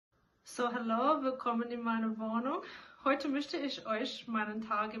So, hallo, willkommen in meiner Wohnung. Heute möchte ich euch meinen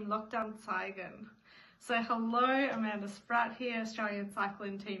Tag im Lockdown zeigen. So, hello, Amanda Spratt here, Australian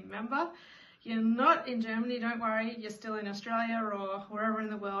cycling team member. You're not in Germany, don't worry, you're still in Australia or wherever in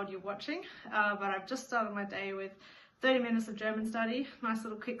the world you're watching. But I've just started my day with 30 minutes of German study. Nice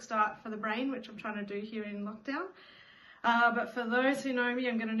little kickstart for the brain, which I'm trying to do here in lockdown. But for those who know me,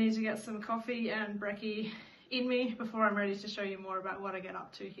 I'm going to need to get some coffee and brekkie in me before I'm ready to show you more about what I get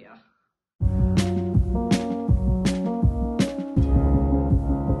up to here.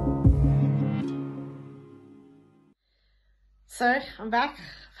 So I'm back,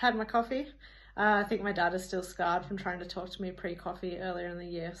 I've had my coffee. I think my dad is still scarred from trying to talk to me pre-coffee earlier in the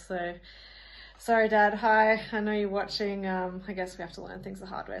year. So sorry Dad, hi, I know you're watching. I guess we have to learn things the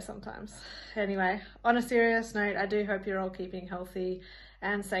hard way sometimes. Anyway, on a serious note, I do hope you're all keeping healthy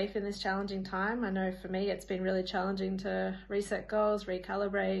and safe in this challenging time. I know for me it's been really challenging to reset goals,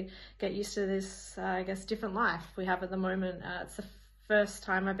 recalibrate, get used to this, I guess, different life we have at the moment. It's the first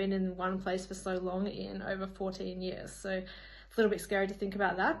time I've been in one place for so long in over 14 years. So it's a little bit scary to think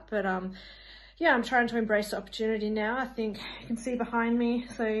about that, but yeah, I'm trying to embrace the opportunity now. I think you can see behind me.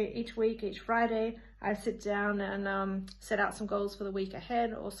 So each week, each Friday, I sit down and set out some goals for the week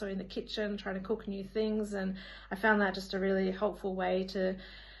ahead, also in the kitchen, trying to cook new things. And I found that just a really helpful way to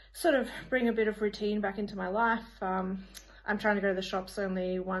sort of bring a bit of routine back into my life. I'm trying to go to the shops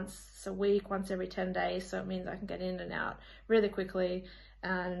only once a week, once every 10 days. So it means I can get in and out really quickly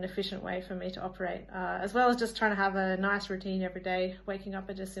and an efficient way for me to operate, as well as just trying to have a nice routine every day, waking up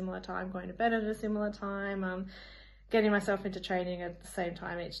at a similar time, going to bed at a similar time, getting myself into training at the same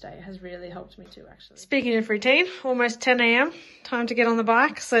time each day has really helped me too, actually. Speaking of routine, almost 10 a.m, time to get on the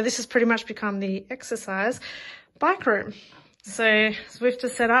bike. So this has pretty much become the exercise bike room. So Zwift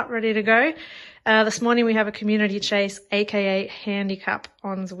is set up, ready to go. This morning we have a community chase, aka handicap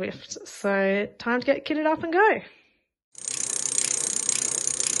on Zwift. So time to get kitted up and go.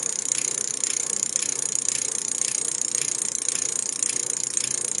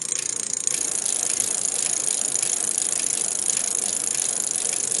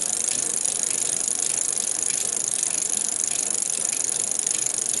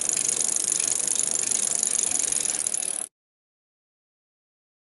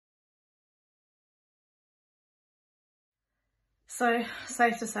 So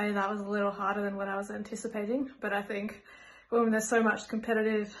safe to say that was a little harder than what I was anticipating, but I think when there's so much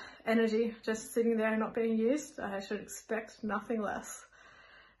competitive energy just sitting there and not being used, I should expect nothing less.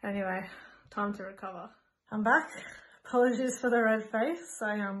 Anyway, time to recover. I'm back. Apologies for the red face.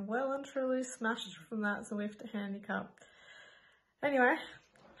 I am well and truly smashed from that Zwift handicap. Anyway,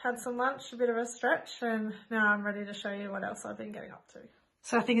 had some lunch, a bit of a stretch, and now I'm ready to show you what else I've been getting up to.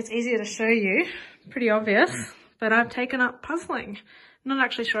 So I think it's easier to show you, pretty obvious, but I've taken up puzzling. Not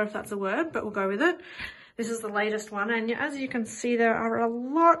actually sure if that's a word, but we'll go with it. This is the latest one, and as you can see, there are a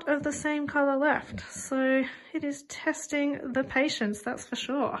lot of the same colour left. So it is testing the patience, that's for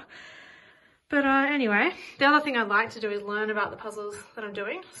sure. But anyway, the other thing I'd like to do is learn about the puzzles that I'm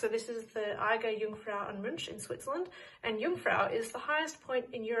doing. So this is the Eiger, Jungfrau and Münch in Switzerland. And Jungfrau is the highest point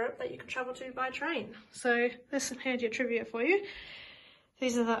in Europe that you can travel to by train. So there's some handy trivia for you.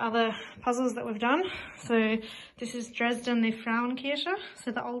 These are the other puzzles that we've done. So this is Dresden, the Frauenkirche,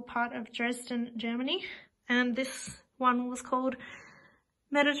 so the old part of Dresden, Germany. And this one was called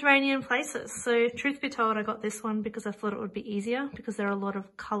Mediterranean Places. So truth be told, I got this one because I thought it would be easier because there are a lot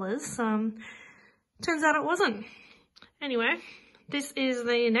of colours. Turns out it wasn't. Anyway, this is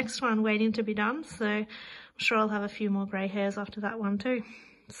the next one waiting to be done. So I'm sure I'll have a few more grey hairs after that one too.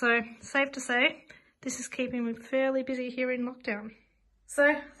 So safe to say, this is keeping me fairly busy here in lockdown.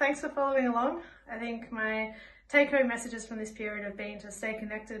 So thanks for following along. I think my take-home messages from this period have been to stay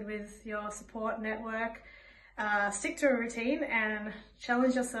connected with your support network, stick to a routine and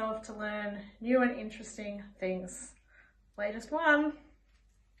challenge yourself to learn new and interesting things. Latest one.